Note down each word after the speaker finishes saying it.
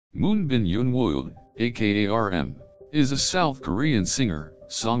Moonbin Eunwoo, aka RM, is a South Korean singer,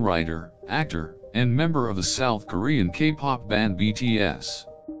 songwriter, actor, and member of the South Korean K-pop band BTS.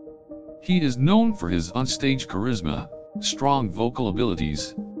 He is known for his onstage charisma, strong vocal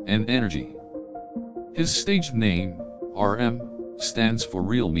abilities, and energy. His stage name, RM, stands for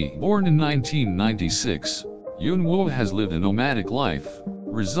Real Me. Born in 1996, Eunwoo has lived a nomadic life,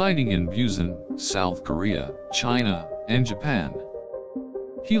 residing in Busan, South Korea, China, and Japan.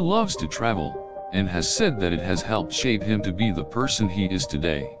 He loves to travel, and has said that it has helped shape him to be the person he is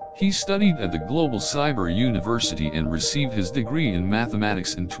today. He studied at the Global Cyber University and received his degree in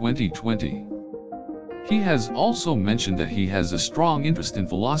mathematics in 2020. He has also mentioned that he has a strong interest in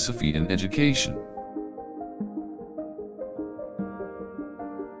philosophy and education.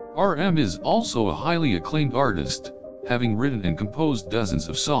 RM is also a highly acclaimed artist, having written and composed dozens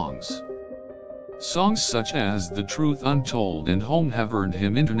of songs. Songs such as The Truth Untold and Home have earned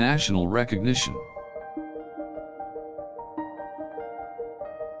him international recognition.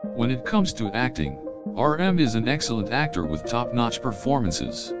 When it comes to acting, RM is an excellent actor with top-notch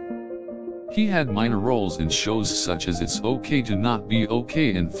performances. He had minor roles in shows such as It's Okay to Not Be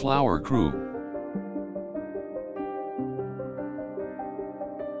Okay and Flower Crew.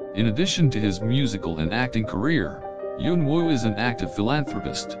 In addition to his musical and acting career, Eunwoo is an active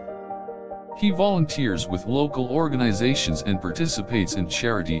philanthropist. He volunteers with local organizations and participates in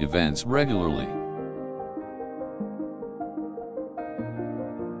charity events regularly.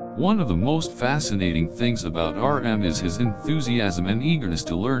 One of the most fascinating things about RM is his enthusiasm and eagerness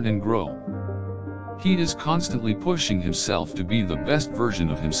to learn and grow. He is constantly pushing himself to be the best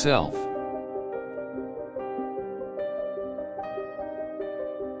version of himself.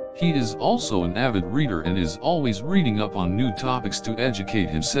 He is also an avid reader and is always reading up on new topics to educate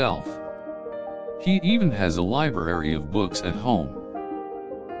himself. He even has a library of books at home.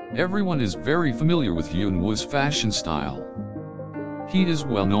 Everyone is very familiar with Eunwoo's fashion style. He is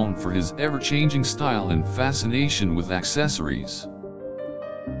well known for his ever-changing style and fascination with accessories.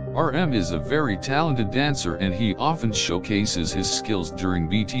 RM is a very talented dancer and he often showcases his skills during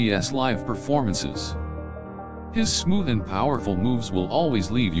BTS live performances. His smooth and powerful moves will always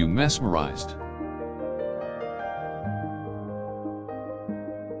leave you mesmerized.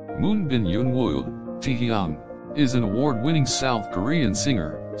 Moonbin Eunwoo Taehyung is an award-winning South Korean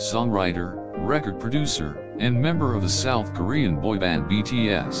singer, songwriter, record producer, and member of the South Korean boy band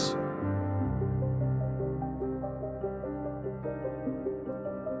BTS.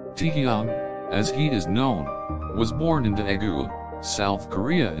 Taehyung, as he is known, was born in Daegu, South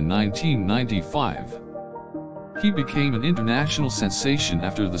Korea in 1995. He became an international sensation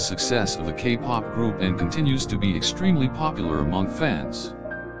after the success of the K-pop group and continues to be extremely popular among fans.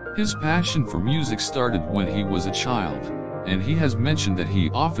 His passion for music started when he was a child, and he has mentioned that he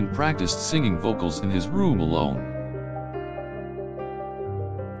often practiced singing vocals in his room alone.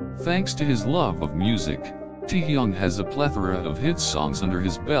 Thanks to his love of music, Taehyung has a plethora of hit songs under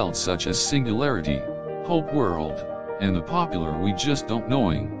his belt such as Singularity, Hope World, and the popular We Just Don't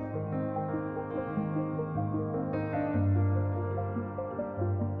Knowing.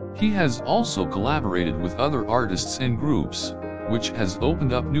 He has also collaborated with other artists and groups, which has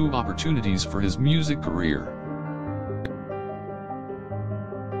opened up new opportunities for his music career.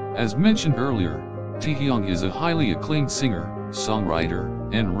 As mentioned earlier, Taehyung is a highly acclaimed singer,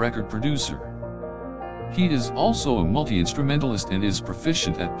 songwriter, and record producer. He is also a multi-instrumentalist and is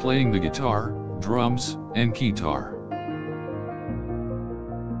proficient at playing the guitar, drums, and keytar.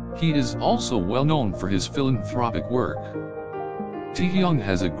 He is also well known for his philanthropic work. Taehyung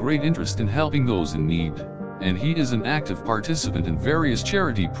has a great interest in helping those in need, and he is an active participant in various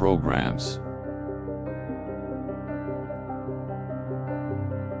charity programs.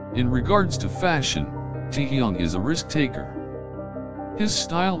 In regards to fashion, Taehyung is a risk-taker. His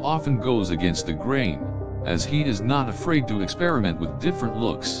style often goes against the grain, as he is not afraid to experiment with different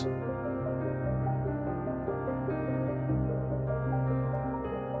looks.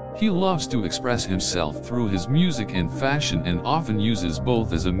 He loves to express himself through his music and fashion and often uses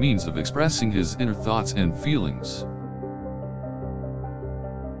both as a means of expressing his inner thoughts and feelings.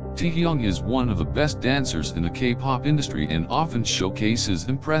 Taehyung is one of the best dancers in the K-pop industry and often showcases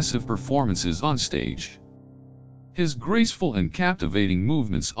impressive performances on stage. His graceful and captivating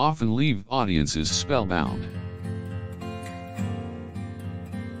movements often leave audiences spellbound.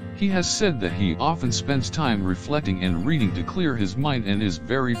 He has said that he often spends time reflecting and reading to clear his mind and is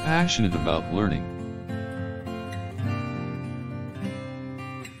very passionate about learning.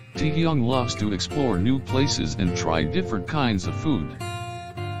 Taehyung loves to explore new places and try different kinds of food.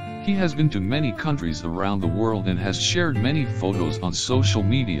 He has been to many countries around the world and has shared many photos on social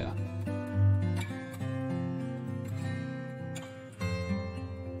media.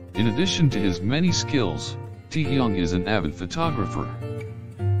 In addition to his many skills, Taehyung is an avid photographer.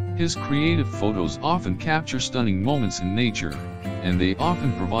 His creative photos often capture stunning moments in nature, and they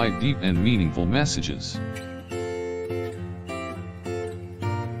often provide deep and meaningful messages.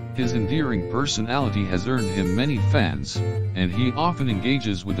 His endearing personality has earned him many fans, and he often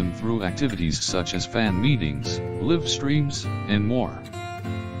engages with them through activities such as fan meetings, live streams, and more.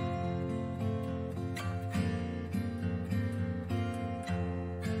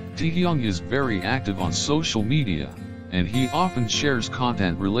 Taehyung is very active on social media, and he often shares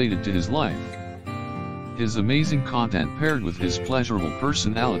content related to his life. His amazing content paired with his pleasurable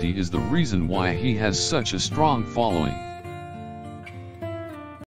personality is the reason why he has such a strong following.